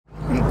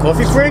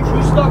coffee freak?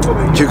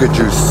 Jigga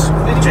juice.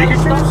 Jigga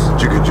juice?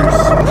 Jigga juice.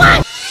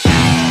 What?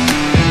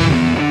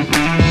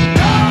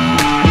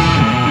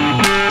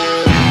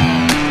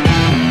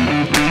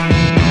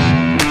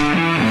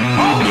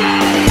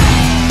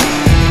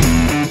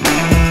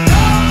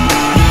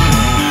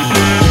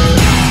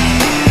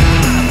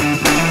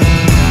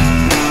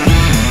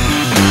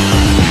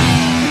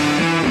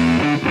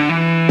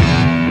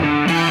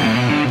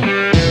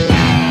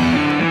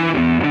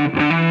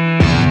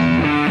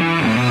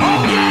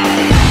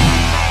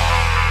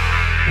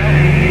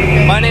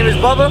 My name is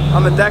Bubba.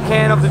 I'm a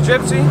deckhand of the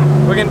Gypsea.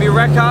 We're going to be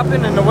wreck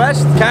hopping in the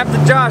west. Capt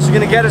Josh is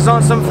going to get us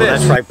on some fish. Well,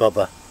 that's right,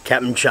 Bubba.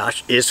 Captain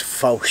Josh is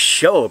for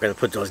sure going to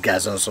put those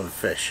guys on some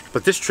fish.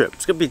 But this trip,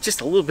 it's going to be just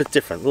a little bit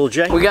different. Little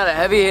Jay? We got a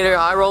heavy hitter,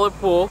 high roller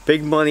pool.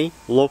 Big money,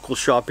 local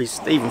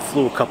Sharpies. They even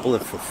flew a couple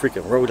in from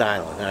freaking Rhode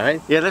Island,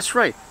 alright? Yeah, that's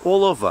right.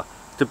 All over.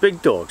 The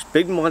big dogs.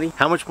 Big money.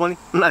 How much money?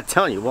 I'm not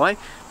telling you. Why?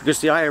 Because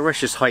the IRS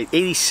just hired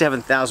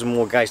 87,000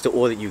 more guys to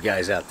audit you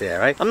guys out there,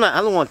 right? I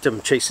don't want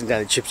them chasing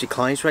down the Gypsy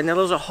clients right now.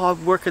 Those are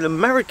hard-working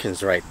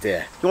Americans right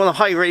there. You want to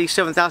hire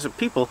 87,000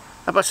 people?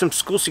 How about some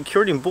school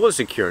security and border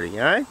security,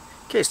 alright?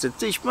 In case to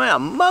teach me a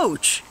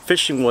mooch.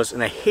 Fishing was,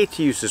 and I hate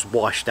to use this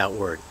washed out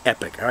word,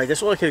 epic, alright?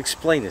 That's all I can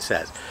explain this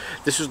as.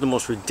 This was the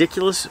most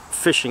ridiculous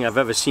fishing I've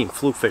ever seen,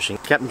 fluke fishing.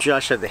 Captain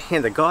Josh had the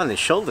hand of God on his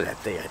shoulder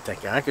that day, I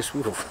think. I guess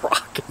we were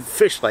rocking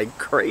fish like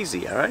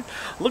crazy, alright?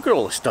 Look at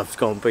all the stuff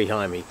going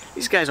behind me.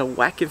 These guys are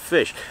whacking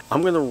fish.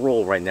 I'm gonna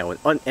roll right now an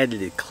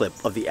unedited clip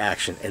of the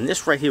action, and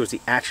this right here was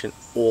the action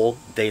all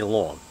day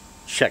long.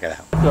 Check it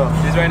out.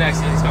 He's right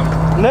next to you. He's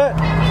coming. Net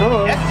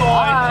boy.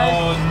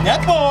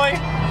 Net boy.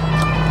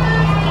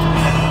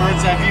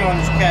 Bird's eye view on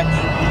this catch.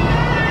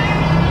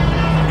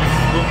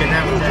 Look at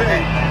that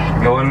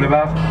one. Go in the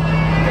bow?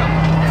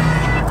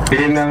 Be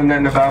in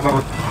the bow.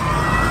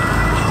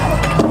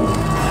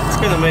 It's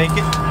gonna make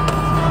it.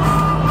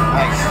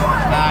 Nice.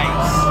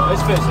 Nice.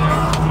 Nice fish there.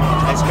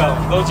 Let's go.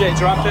 Little Jay,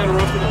 drop that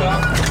roof in the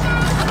back.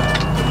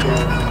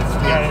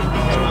 Got it.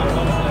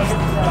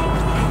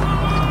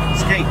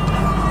 Skate.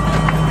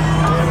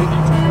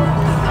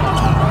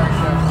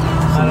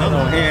 There's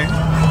another one here.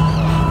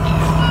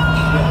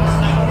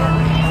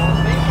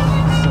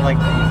 Like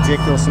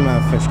ridiculous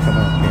amount of fish coming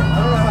up here. I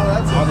don't know how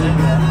that's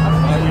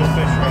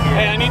fish right here.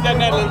 Hey, I need that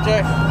net, Little Jay.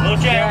 Little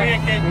Jay, over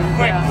here, kid.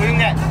 Quick, put in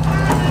that.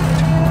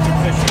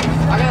 Fish.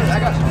 I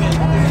got you, man.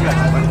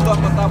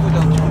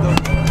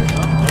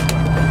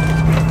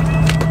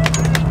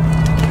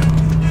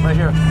 Right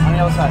here, on the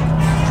other side.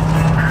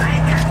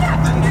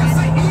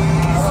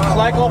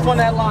 Slide off on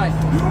that line.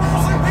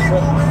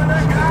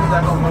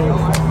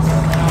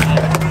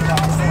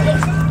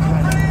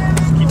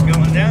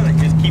 Down and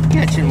just keep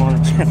catching them on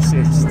the chest.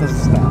 It just doesn't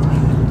stop.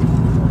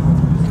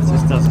 It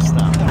just doesn't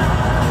stop.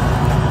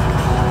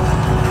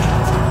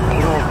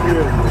 You don't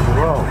feel it as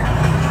well.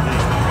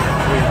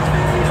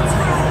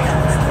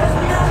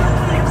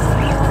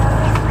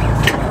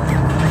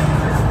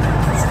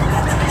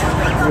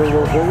 You a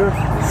little bigger?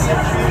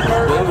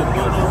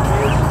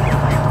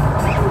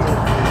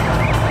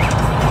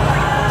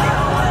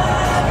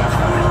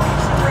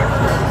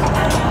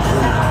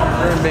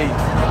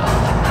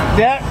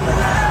 That.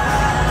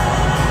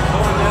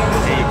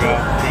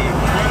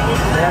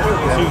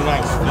 Too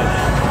nice.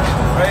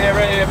 Right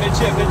here,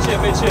 mid-chip.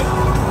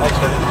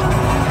 Okay.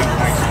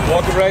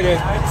 Walk it right in.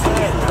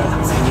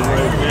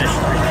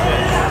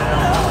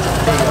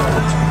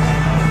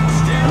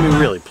 I mean,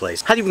 really,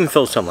 place. How do you even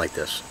film something like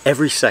this?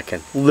 Every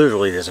second,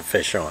 literally, there's a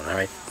fish on,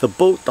 alright? The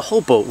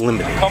whole boat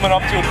limited. Coming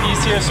up to a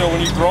piece here, so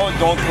when you throw it,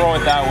 don't throw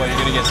it that way. You're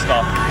gonna get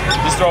stuck.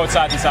 Just throw it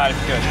side to side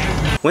if you could.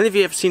 When have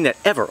you ever seen that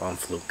ever on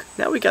Fluke?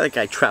 Now we got a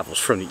guy travels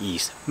from the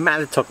east,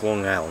 Massacre,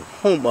 Long Island,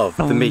 home of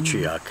the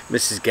matriarch,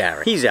 Mrs.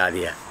 Galley. He's out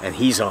here, and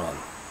he's on.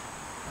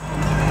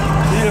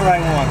 You're the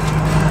right one.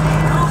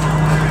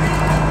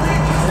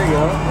 There you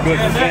go. Good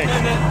fish.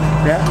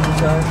 Yeah?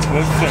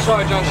 Good fish.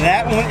 Sorry, Josh.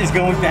 That one is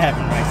going to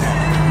heaven right now.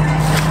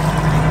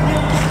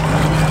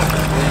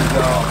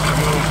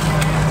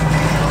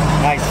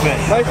 Nice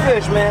fish. Nice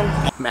fish,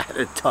 man.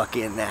 Massacre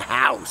in the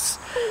house.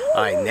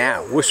 Alright,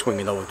 now we're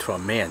swinging over to our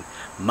man.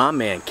 My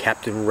man,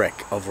 Captain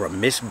Rick, over at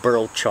Miss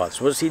Burl Charts.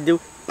 What does he do?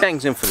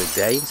 Bangs in for the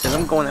day. He says,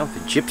 I'm going out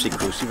with the Gypsy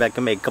crew, see if I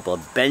can make a couple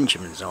of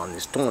Benjamins on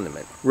this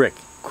tournament. Rick,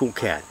 cool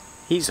cat.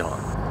 He's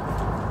on.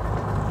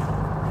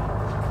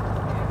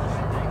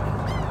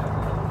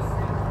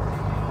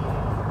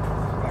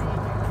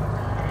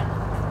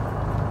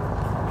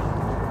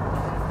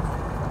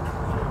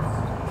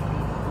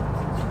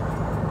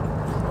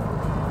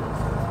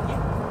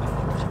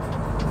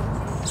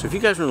 So if you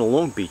guys are in the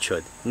Long Beach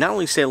hood, not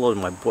only say hello to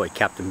my boy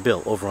Captain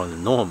Bill over on the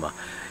Norma,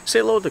 say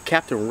hello to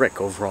Captain Rick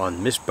over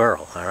on Miss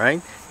Burl,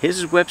 alright? Here's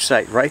his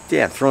website right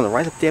there. I'm throwing it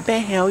right up there.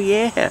 Man, hell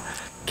yeah.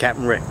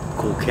 Captain Rick,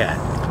 cool cat.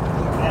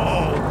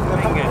 Oh,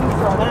 dang it.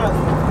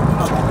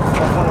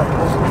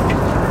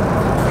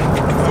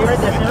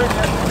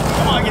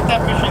 Come on, get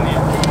that fish in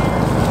there.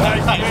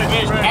 Nice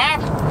fish, Cap.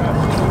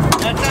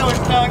 That's how it's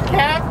done,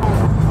 Cap.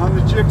 On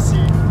the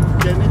Gypsea,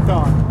 getting it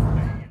done.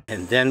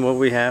 And then what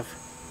we have,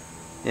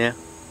 yeah,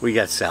 We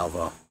got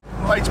salvo.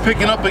 Light's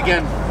picking up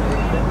again.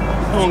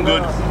 Doing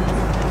good.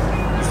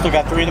 Still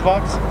got 3 in the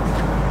box?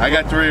 I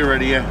got 3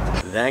 already,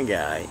 yeah. That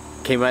guy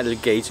came out of the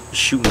gates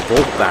shooting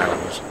both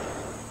barrels.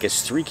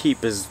 Gets 3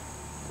 keepers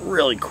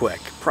really quick.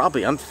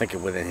 Probably, I'm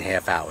thinking within a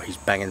half hour. He's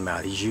banging them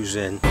out. He's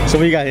using... So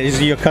what you got? Is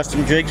it your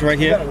custom jigs right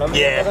here?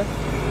 Yeah.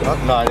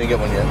 No, I didn't get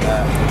one yet.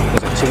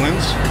 Was it 2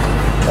 ounce?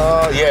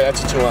 Yeah,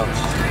 that's a 2 ounce.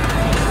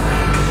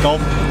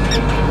 Gulp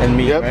and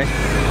meat, Yep. right?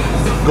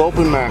 Gulp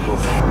and mackerel.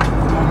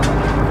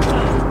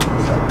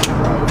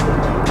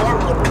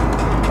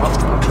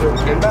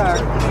 Get back.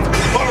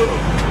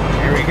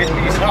 Here we get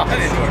these on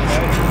it.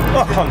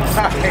 Oh, nice.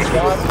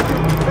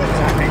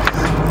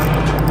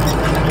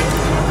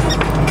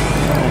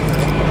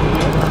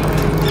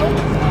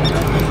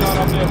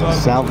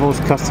 Salvo's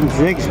custom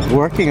jigs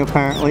working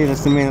apparently.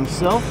 That's the man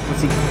himself.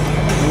 What's he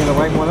gonna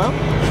write one up?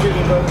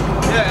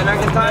 Yeah, and I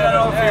can tie that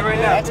off here right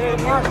now. That's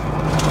good work.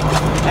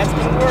 That's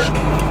good work.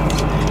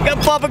 Got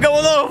Bubba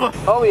going over.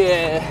 Oh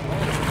yeah.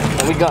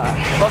 What we got?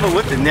 Bubba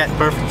with the net,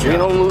 perfect job. We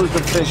don't lose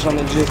the fish on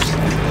the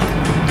Gypsea.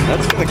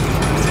 That's gonna.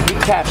 We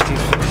catch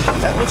these fish.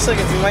 That looks like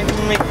it might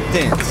make a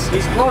dance.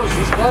 He's close,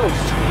 he's close.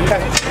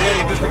 Okay. Yeah,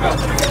 you're good to go.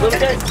 Little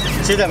bit.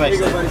 See that makes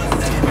sense.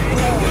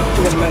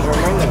 We're gonna measure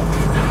him right now.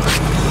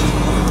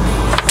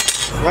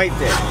 Right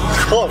there.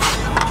 Close.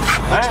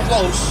 That's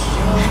close.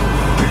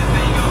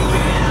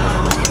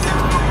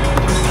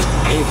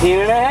 18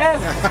 and a half.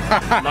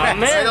 My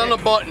man. Right on the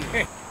button.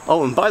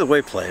 Oh, and by the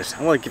way, players,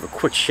 I want to give a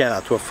quick shout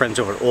out to our friends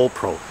over at All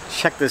Pro.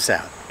 Check this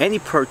out. Any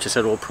purchase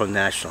at All Pro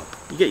National,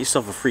 you get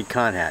yourself a free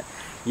con hat.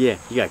 Yeah,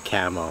 you got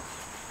camo.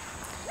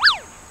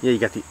 Yeah, you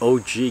got the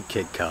OG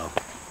Kid Co.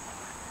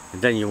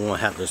 And then you won't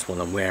have this one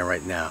I'm wearing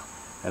right now.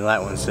 And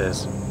that one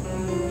says,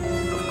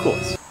 of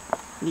course.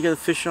 You got a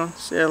fish on?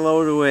 Say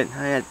hello to it.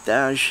 I had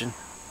dashing.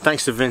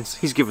 Thanks to Vince.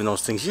 He's giving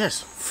those things.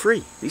 Yes,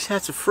 free. These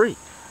hats are free.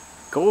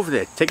 Go over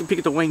there. Take a peek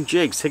at the Wayne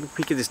jigs. Take a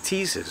peek at his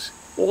teasers.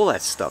 All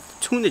that stuff.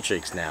 Tuna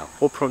jigs now.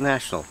 All Pro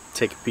National.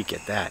 Take a peek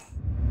at that.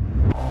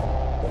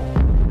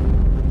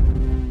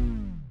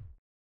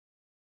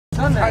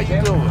 How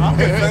you doing?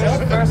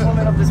 First one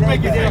of this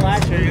week. You did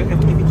last year.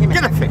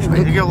 Get a picture.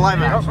 You go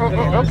live out.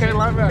 Okay,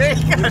 live out. There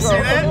you go. See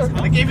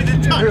that? I gave you the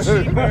touch. Is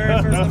it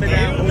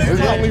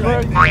only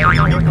right?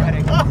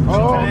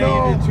 Oh,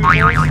 no.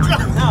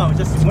 No,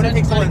 just when it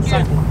takes one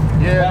cycle.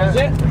 Yeah.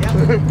 That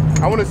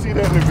was I want to see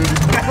that in the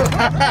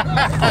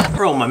video.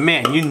 Earl, my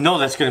man, you know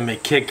that's going to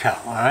make Kid Co,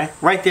 alright?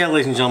 Right there,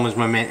 ladies and gentlemen, is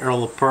my man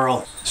Earl of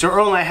Pearl. So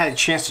Earl and I had a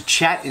chance to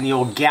chat in the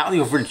old Galley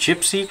over at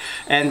Gypsea,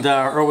 and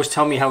Earl was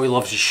telling me how he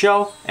loves the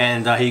show,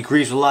 and he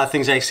agrees with a lot of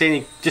things I say, and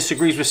he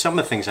disagrees with some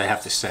of the things I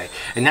have to say.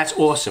 And that's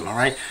awesome,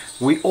 alright?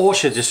 We all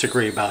should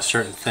disagree about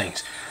certain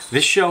things.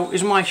 This show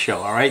is my show,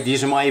 alright?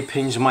 These are my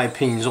opinions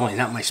only,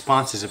 not my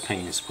sponsors'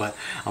 opinions. But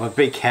I'm a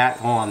big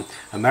hat on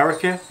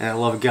America, and I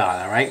love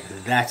God, alright?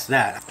 That's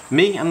that.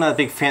 Me, I'm not a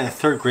big fan of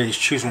third graders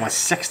choosing what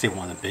sex they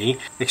want to be,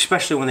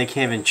 especially when they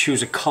can't even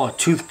choose a color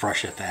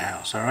toothbrush at the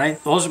house,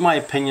 alright? Those are my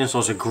opinions.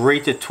 Those are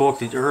great to talk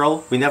to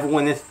Earl. We never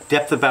went in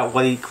depth about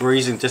what he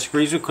agrees and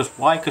disagrees with, because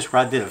why? Because we're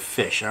out there to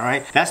fish,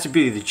 alright? That's the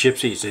beauty of the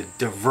Gypsy. It's a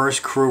diverse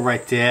crew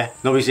right there.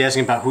 Nobody's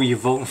asking about who you're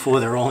voting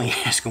for. They're only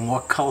asking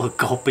what color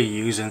gulp are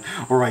you using,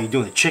 or are you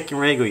doing a chicken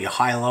rig, or you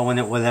high-low in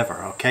it,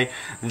 whatever, okay?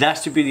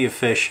 That's the beauty of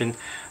fishing,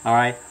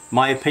 alright?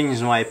 My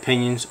opinions are my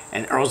opinions,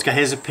 and Earl's got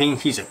his opinion.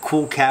 He's a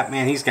cool cat,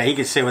 man. He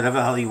can say whatever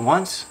the hell he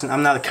wants.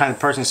 I'm not the kind of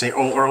person to say,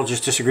 oh, Earl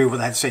just disagreed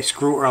with that. I'd say,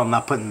 screw Earl, I'm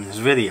not putting him in this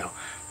video.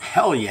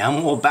 Hell yeah,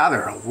 I'm all about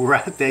Earl. We're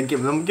out there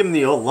giving him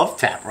the old love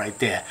tap right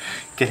there.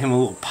 Get him a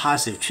little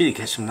positive treat,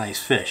 get some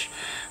nice fish.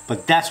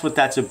 But that's what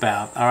that's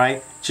about,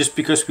 alright? Just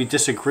because we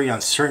disagree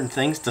on certain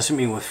things doesn't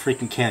mean we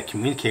freaking can't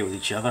communicate with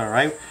each other,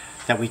 alright?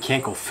 That we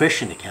can't go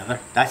fishing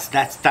together. That's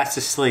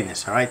the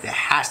silliness, all right? There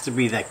has to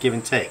be that give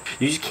and take.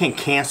 You just can't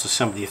cancel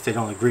somebody if they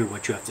don't agree with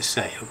what you have to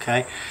say,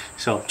 okay?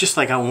 So just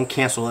like I won't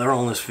cancel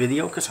Earl in this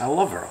video because I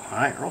love Earl, all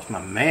right? Earl's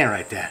my man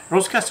right there.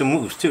 Earl's got some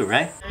moves too,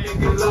 right?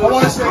 I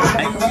want to say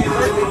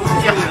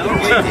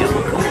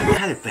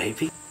Got it,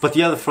 baby. But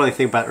the other funny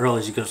thing about Earl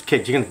is he goes,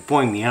 kid, you're gonna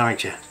boing me,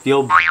 aren't you? The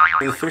old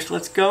the fish,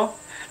 let's go.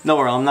 No,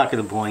 Earl, I'm not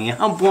gonna boing you.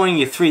 I'm boing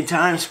you 3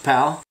 times,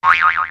 pal.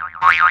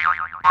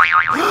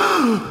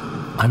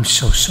 I'm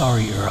so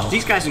sorry, Earl.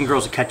 These guys and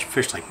girls are catching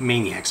fish like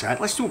maniacs, alright?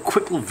 Let's do a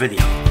quick little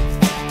video.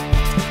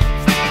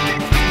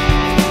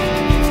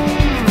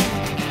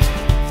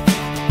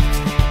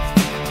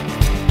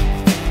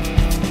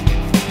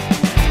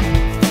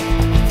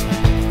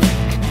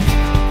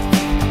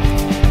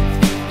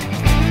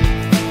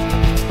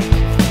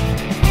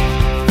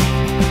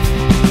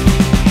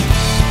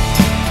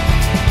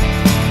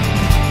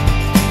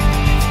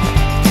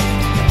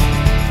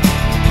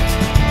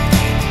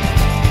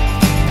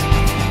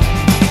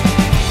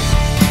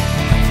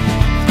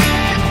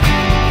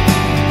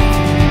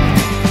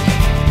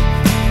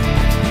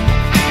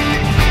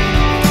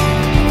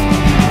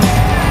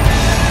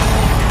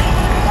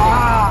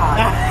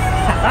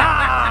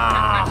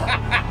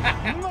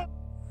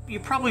 You're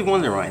probably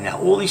wondering right now,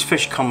 all these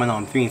fish coming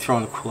on, being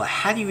thrown in the cooler,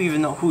 how do you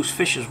even know whose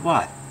fish is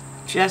what?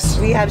 Jess?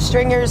 We have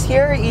stringers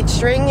here. Each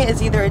string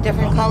is either a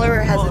different color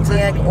or has a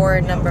tag or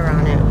a number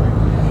on it.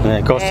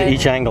 And it goes to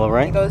each angle,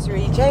 right? It goes through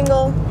each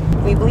angle.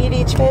 We bleed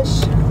each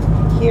fish.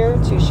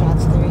 Here, 2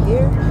 shots through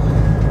here.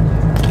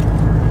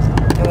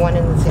 And 1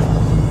 in the tail.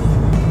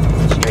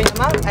 String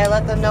them up. I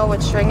let them know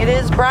what string it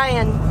is.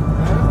 Brian,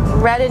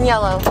 red and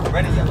yellow.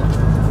 Red and yellow.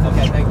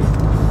 Okay, thank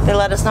you. They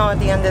let us know at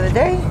the end of the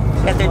day.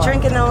 If they're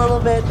drinking a little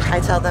bit,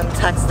 I tell them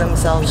text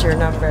themselves your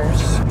number.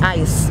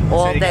 Ice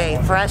all day,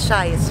 fresh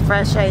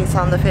ice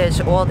on the fish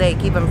all day.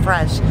 Keep them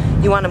fresh.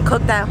 You want them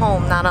cooked at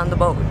home, not on the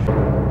boat.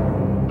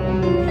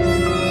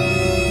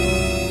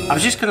 I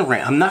was just gonna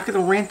rant. I'm not gonna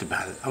rant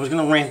about it. I was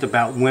gonna rant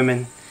about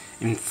women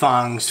in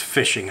thongs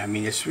fishing. I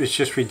mean, it's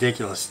just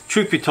ridiculous.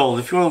 Truth be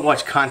told, if you want to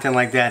watch content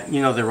like that, you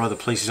know there are other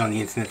places on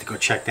the internet to go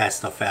check that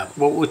stuff out.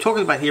 What we're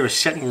talking about here is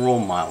setting role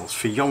models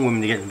for young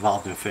women to get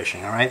involved in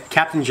fishing, all right?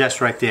 Captain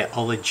Jess right there, a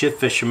legit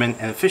fisherman,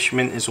 and a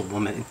fisherman is a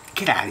woman.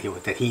 Get out of here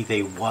with that he,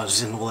 they,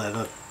 was, and all that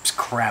other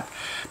crap.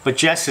 But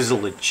Jess is a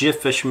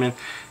legit fisherman.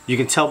 You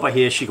can tell by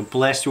here she can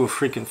blast through a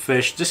freaking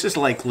fish. This is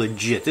like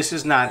legit. This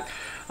is not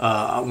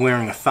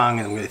wearing a thong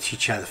and I'm going to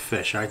teach you how to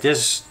fish, all right?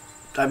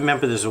 I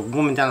remember there's a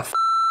woman down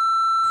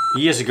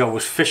years ago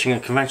was fishing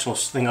a conventional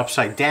thing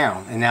upside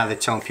down, and now they're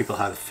telling people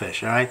how to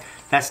fish, all right?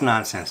 That's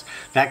nonsense.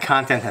 That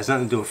content has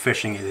nothing to do with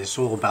fishing. It is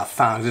all about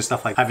thongs and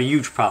stuff like that. I have a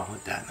huge problem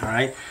with that, all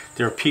right?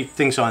 There are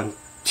things on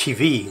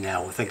TV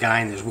now with a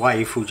guy and his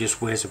wife who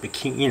just wears a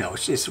bikini. You know,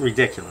 it's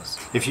ridiculous.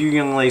 If you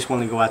young ladies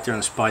want to go out there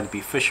and aspire to be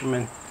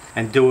fishermen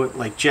and do it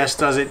like Jess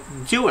does it,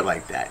 do it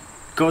like that.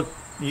 Go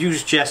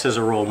use Jess as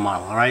a role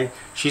model, all right?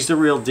 She's the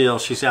real deal.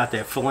 She's out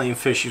there filleting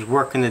fish. She's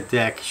working the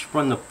deck. She's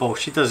running the boat.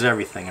 She does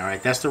everything, all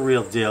right? That's the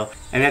real deal.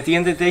 And at the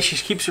end of the day, she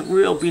keeps it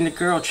real being a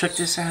girl. Check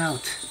this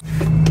out.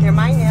 They're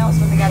my nails,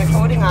 but they got a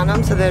coating on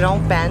them so they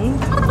don't bend.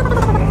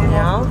 You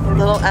know,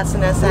 little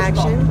S&S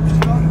action.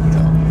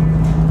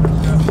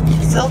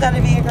 Still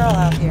gotta be a girl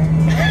out here.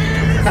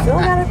 Still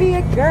gotta be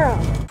a girl.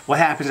 What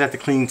happens at the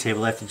cleaning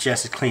table after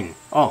Jess is cleaning?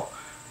 Oh,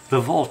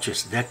 the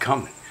vultures, they're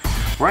coming.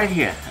 Right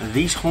here,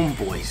 these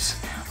homeboys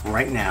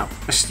right now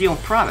are stealing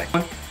product.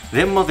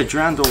 Their mother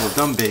drowned all the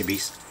dumb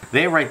babies.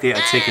 They right there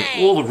are taking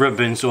all the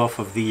ribbons off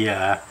of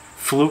the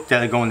Fluke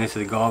that are going into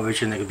the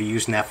garbage, and they're going to be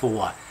using that for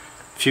what?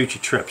 Future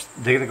trips.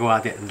 They're going to go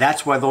out there.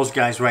 That's why those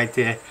guys right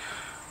there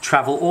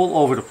travel all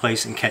over the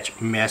place and catch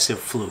massive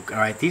Fluke.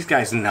 Alright, these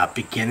guys are not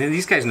beginning.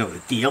 These guys know the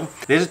deal.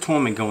 There's a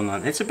tournament going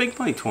on. It's a big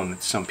money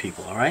tournament to some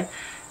people, alright?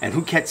 And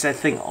who gets that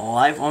thing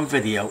live on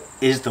video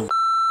is the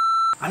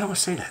I don't want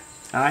to say that,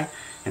 alright?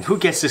 And who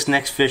gets this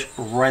next fish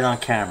right on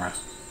camera?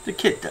 The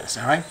kid does,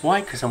 alright?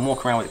 Why? Because I'm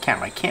walking around with a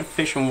camera. I can't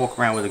fish and walk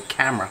around with a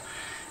camera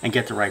and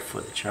get the right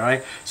footage,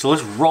 alright? So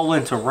let's roll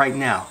into right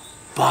now.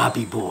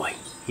 Bobby Boy.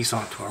 He's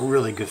onto a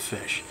really good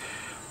fish.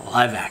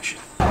 Live action.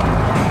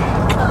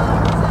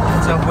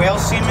 It's a whale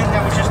semen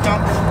that was just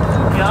dumped?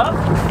 Yup.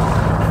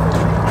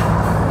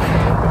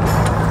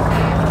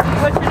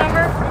 What's your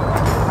number?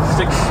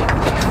 6.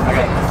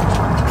 Okay.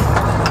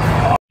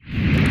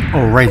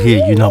 Oh, right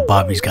here, you know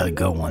Bobby's got a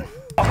good one.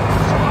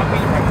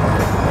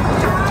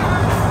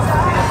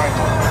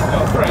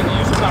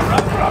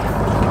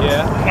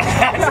 Yeah.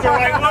 That's the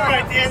right one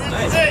right there. This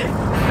is it.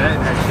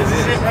 This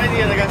is it right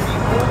here. I got the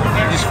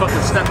You just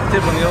fucking snapped the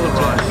tip on the other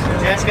one.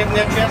 Jess getting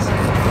there, Jess?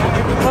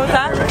 What was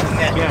that?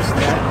 Yes.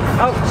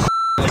 Oh.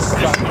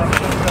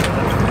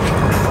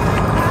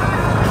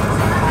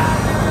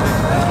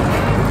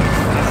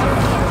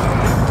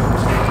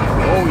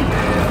 Oh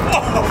yeah.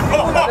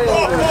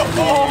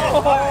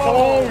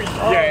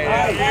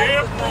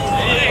 Oh,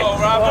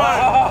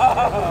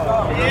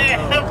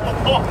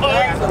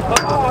 yeah.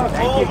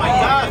 Oh my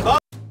God.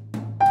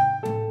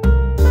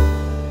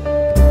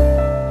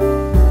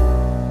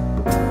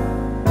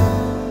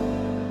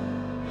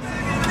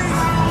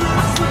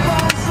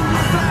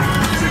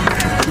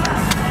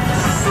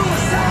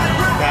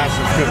 That's a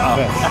good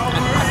fish.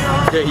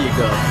 There you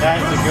go.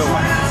 That's a good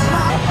one.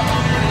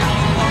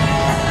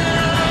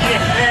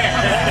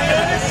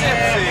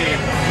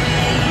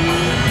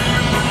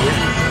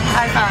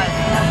 High five.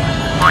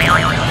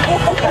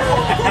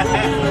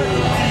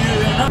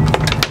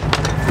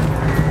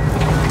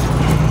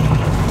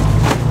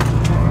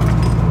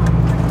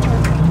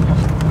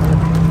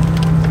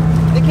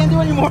 They can't do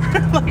anymore.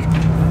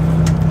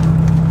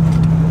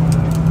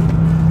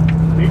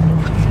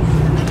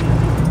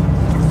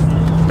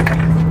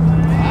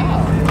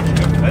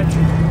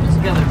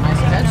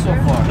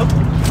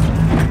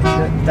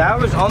 That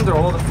was under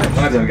all the fish.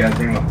 What's up, guys?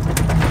 Bring them up.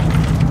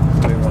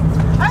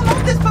 I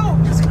love this boat.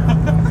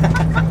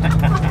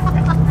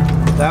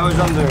 That was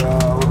under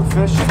all the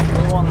fish.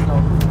 I'm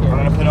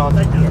gonna put on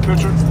your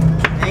picture.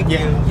 Thank you.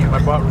 My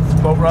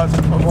boat rod.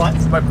 What?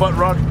 My butt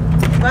rod.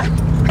 What?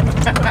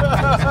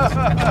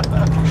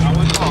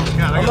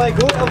 I'm like,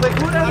 who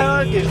the hell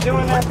is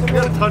doing that to me? You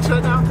gotta touch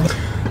that now?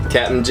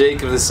 Captain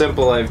Jake of the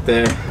Simple Life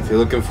there. If you're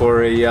looking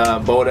for a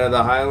boat out of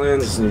the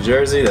Highlands, New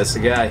Jersey, that's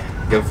the guy.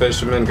 Good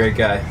fisherman, great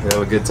guy.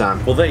 Have a good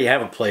time. Well, there you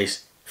have a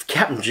place. If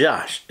Captain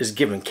Josh is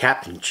giving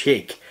Captain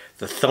Jake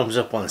the thumbs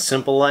up on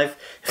Simple Life,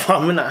 if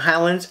I'm in the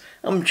Highlands,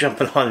 I'm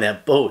jumping on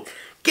that boat.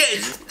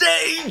 Get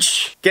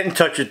stage! Get in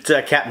touch with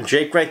Captain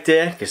Jake right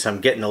there, because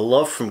I'm getting a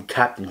love from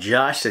Capt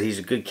Josh that he's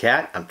a good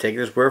cat. I'm taking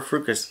his word for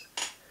it, because,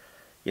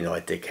 you know, I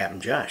did Capt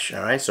Josh,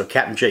 alright? So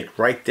Captain Jake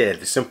right there,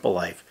 The Simple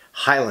Life.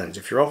 Highlands,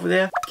 if you're over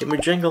there, give me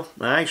a jingle.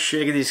 Alright,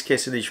 shake these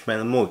kisses each man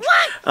the mooch.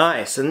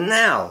 Alright, so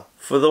now,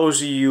 for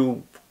those of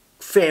you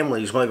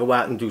families want to go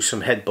out and do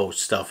some headboat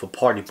stuff, or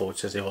party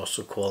boats as they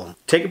also call them,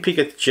 take a peek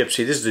at the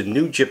Gypsea. This is the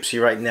new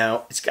Gypsea right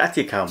now. It's got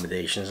the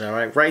accommodations,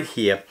 alright? Right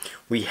here,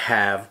 we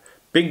have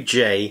Big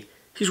J.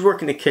 He's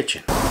working the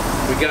kitchen.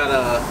 We got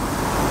a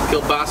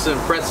kielbasa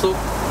and pretzel.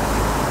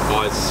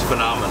 Oh, it's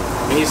phenomenal.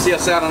 When you see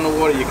us out on the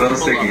water, you can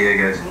pull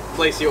up,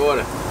 place your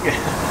order.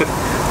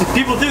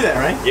 People do that,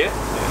 right? Yeah.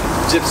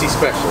 Gypsea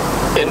special.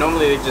 Yeah,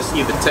 normally they just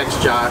either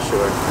text Josh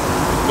or,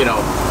 you know,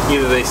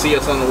 either they see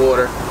us on the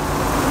water.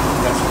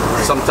 That's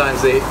right.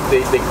 Sometimes they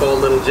call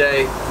Little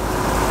J,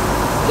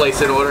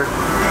 place an order.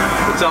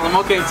 We tell them,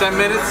 okay, 10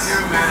 minutes,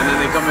 and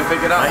then they come and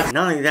pick it up. Right.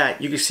 Not only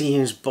that, you can see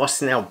him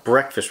busting out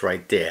breakfast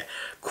right there.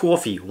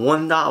 Coffee,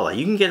 $1.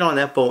 You can get on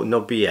that boat,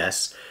 no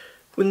BS,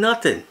 with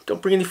nothing.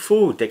 Don't bring any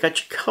food. They got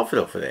you covered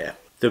over there.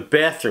 The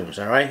bathrooms,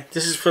 alright?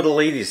 This is for the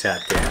ladies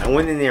out there. I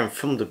went in there and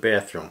filmed the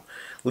bathroom.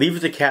 Leave it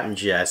to Captain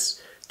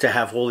Jess to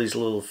have all these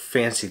little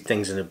fancy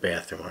things in the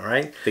bathroom,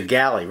 alright? The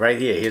galley, right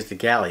here. Here's the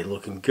galley,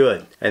 looking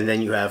good. And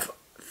then you have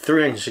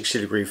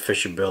 360-degree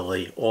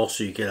fishability.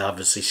 Also, you can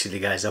obviously see the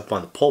guys up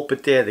on the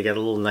pulpit there. They got a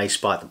little nice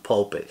spot to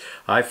pulpit.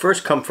 Alright,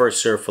 first come,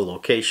 first serve for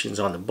locations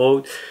on the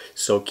boat.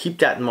 So keep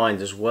that in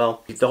mind as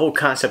well. The whole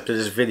concept of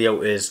this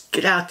video is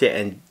get out there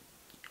and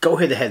go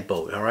hit a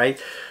headboat,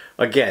 alright?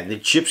 Again, the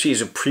Gypsea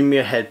is a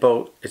premier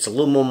headboat. It's a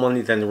little more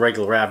money than the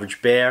regular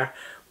average bear,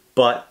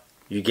 but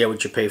you get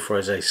what you pay for,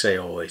 as I say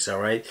always,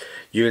 alright?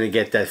 You're going to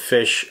get that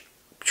fish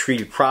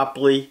treated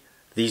properly.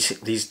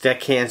 These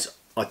deckhands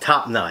are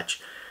top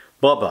notch.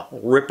 Bubba,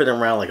 ripping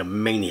around like a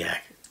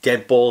maniac.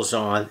 Dead balls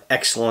on.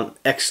 Excellent,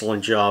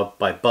 excellent job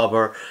by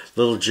Bubba.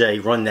 Little J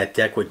run that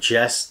deck with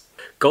Jess.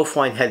 Go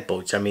find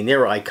headboats. I mean,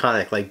 they're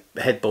iconic, like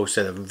headboats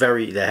that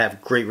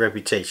have great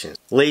reputations.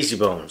 Lazy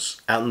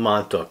Bones out in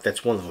Montauk,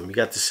 that's one of them. You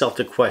got the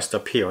Celtic Quest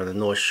up here on the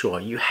North Shore.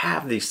 You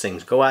have these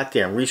things. Go out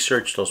there and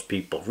research those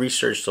people.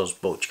 Research those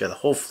boats. You got a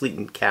whole fleet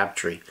in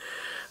Captree.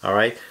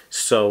 Alright?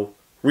 So,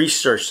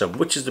 research them.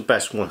 Which is the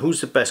best one?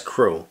 Who's the best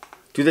crew?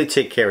 Do they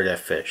take care of that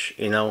fish,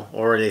 you know?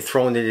 Or are they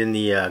throwing it in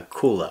the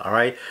cooler,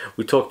 alright?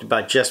 We talked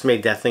about, Jess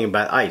made that thing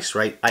about ice,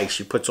 right? Ice,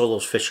 she puts all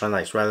those fish on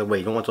ice right away.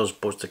 You don't want those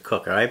boats to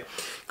cook, alright?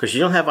 Because you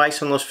don't have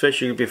ice on those fish,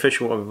 you could be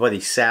fishing with my buddy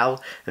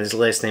Sal, and his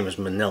last name is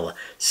Manila.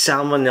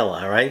 Sal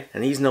Manila, alright?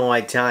 And he's no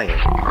Italian.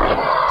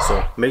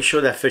 So make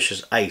sure that fish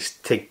is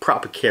iced. Take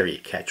proper care of your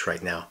catch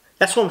right now.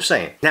 That's what I'm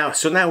saying. Now,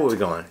 so now where we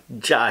going?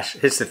 Josh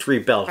hits the 3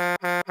 bells.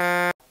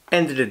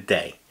 End of the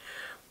day.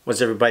 What's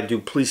everybody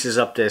do? Polices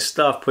up their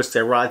stuff, puts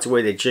their rods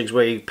away, their jigs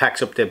away,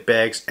 packs up their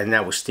bags, and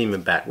now we're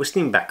steaming back. We're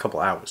steaming back a couple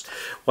hours.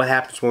 What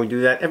happens when we do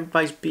that?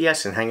 Everybody's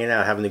BSing, hanging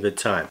out, having a good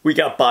time. We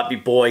got Bobby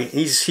Boy.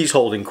 He's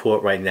holding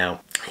court right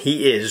now.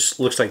 He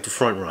looks like the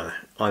front runner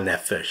on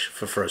that fish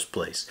for first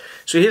place.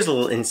 So here's a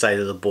little insight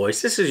of the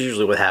boys. This is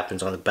usually what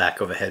happens on the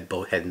back of a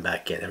headboat heading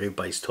back in.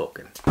 Everybody's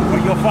talking.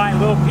 Well, you'll find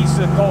little pieces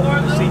of gold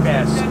in the sea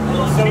bass.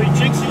 So he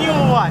jinxing you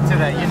or what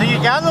today? You think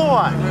you got it or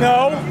what?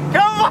 No.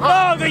 Come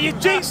on! No, you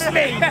jinxed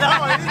me! No,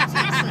 I didn't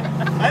jinx it.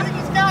 I think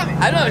he's got it.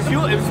 I don't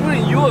know, if it's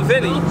really you or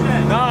Vinny.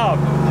 No.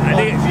 I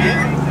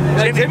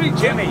think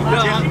Jimmy.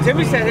 No,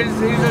 Timmy said his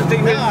as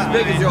big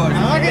as yours.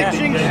 I get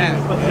jinxed.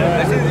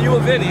 That's either you or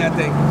Vinny, I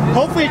think.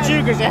 Hopefully it's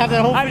you because they have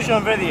that whole fish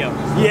on video.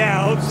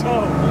 Yeah, I hope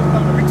so.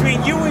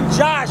 Between you and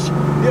Josh,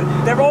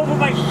 they're over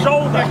my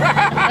shoulder.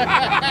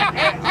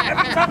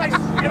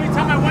 every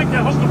time I went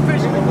to hook a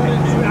fish,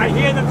 I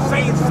hear them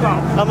saying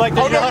stuff. I'm like,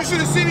 oh no, you should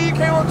have seen it. He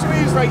came up to me.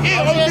 He's like,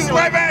 yeah, let's do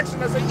live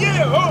action. I said,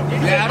 yeah, oh.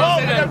 Yeah, I don't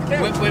say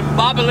that. When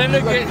Bob and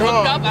Linda get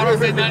hooked up, I don't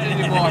say nothing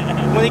anymore.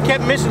 When he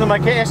kept missing them, I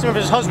asked him if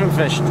his husband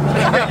fished.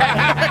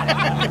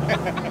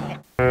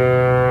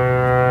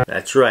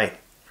 That's right.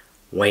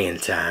 Weighing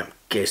time.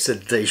 Guess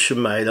that they should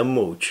made a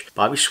mooch.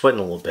 Bobby's sweating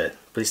a little bit,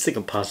 but he's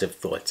thinking positive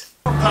thoughts.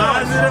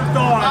 Positive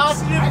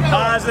thoughts.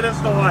 Positive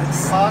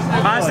thoughts.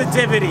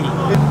 Positivity.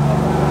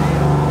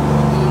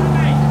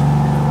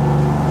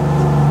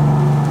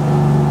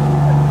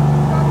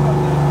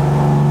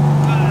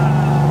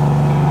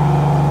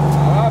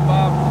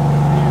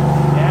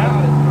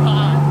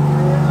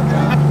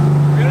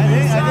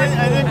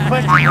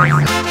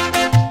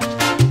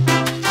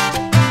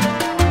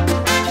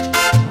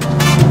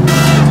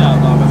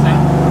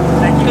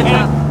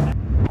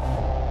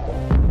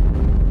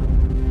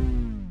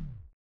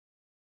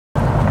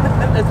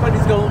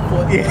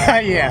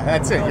 Yeah,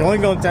 that's it. You're only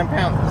going 10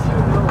 pounds.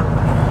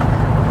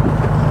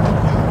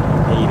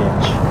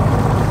 8-inch.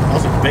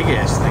 Those are big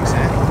ass things,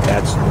 huh?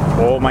 That's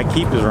all my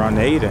keepers are on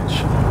the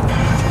 8-inch.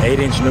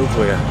 8-inch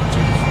nuclear.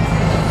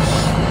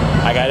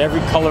 I got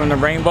every color in the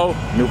rainbow.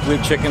 Nuclear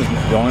chicken's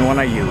the only one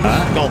I use.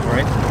 Gulp,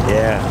 right?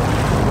 Yeah.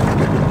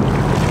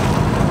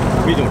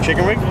 What are you doing,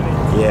 chicken rig?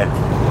 Yeah.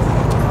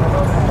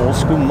 Old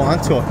school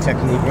Montauk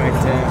technique right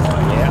there.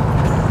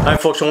 Yeah. Alright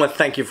folks, I want to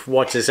thank you for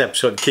watching this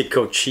episode of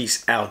Kidco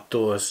Chi's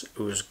Outdoors. It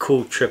was a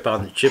cool trip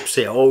out in the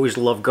Gypsea. I always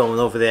love going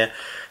over there.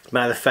 As a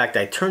matter of fact,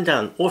 I turned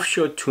down an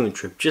offshore tuna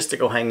trip just to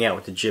go hang out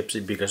with the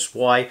Gypsea because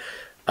why?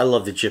 I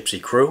love the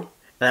Gypsea crew.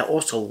 And I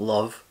also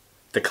love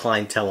the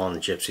clientele on the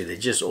Gypsea. They're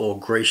just all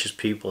gracious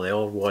people. They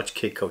all watch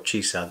Kidco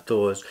Chi's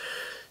Outdoors.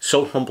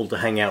 So humble to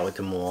hang out with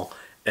them all.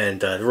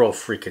 And they're all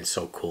freaking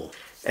so cool.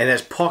 And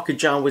as Parker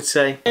John would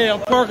say, Hey, I'm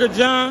Parker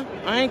John.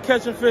 I ain't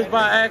catching fish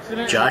by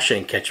accident. Josh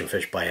ain't catching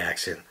fish by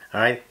accident.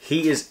 Alright?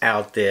 He is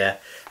out there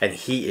and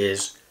he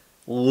is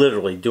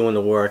literally doing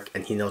the work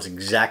and he knows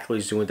exactly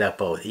what he's doing with that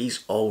boat.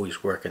 He's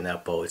always working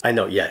that boat. I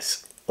know,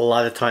 yes. A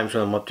lot of times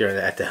when I'm up there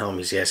at the helm,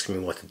 he's asking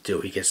me what to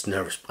do. He gets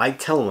nervous. I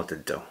tell him what to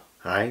do.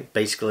 Alright?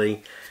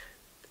 Basically,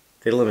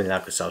 they limit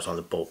themselves on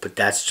the boat, but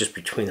that's just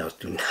between us.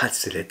 Do not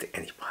say that to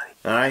anybody.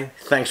 Alright?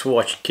 Thanks for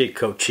watching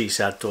Kidco Chi's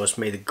Outdoors.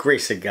 May the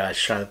grace of God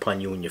shine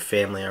upon you and your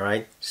family,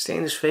 alright? Stay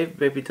in His favor,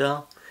 baby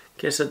doll.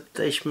 Guess a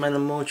day man the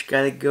moon, you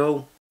gotta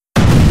go.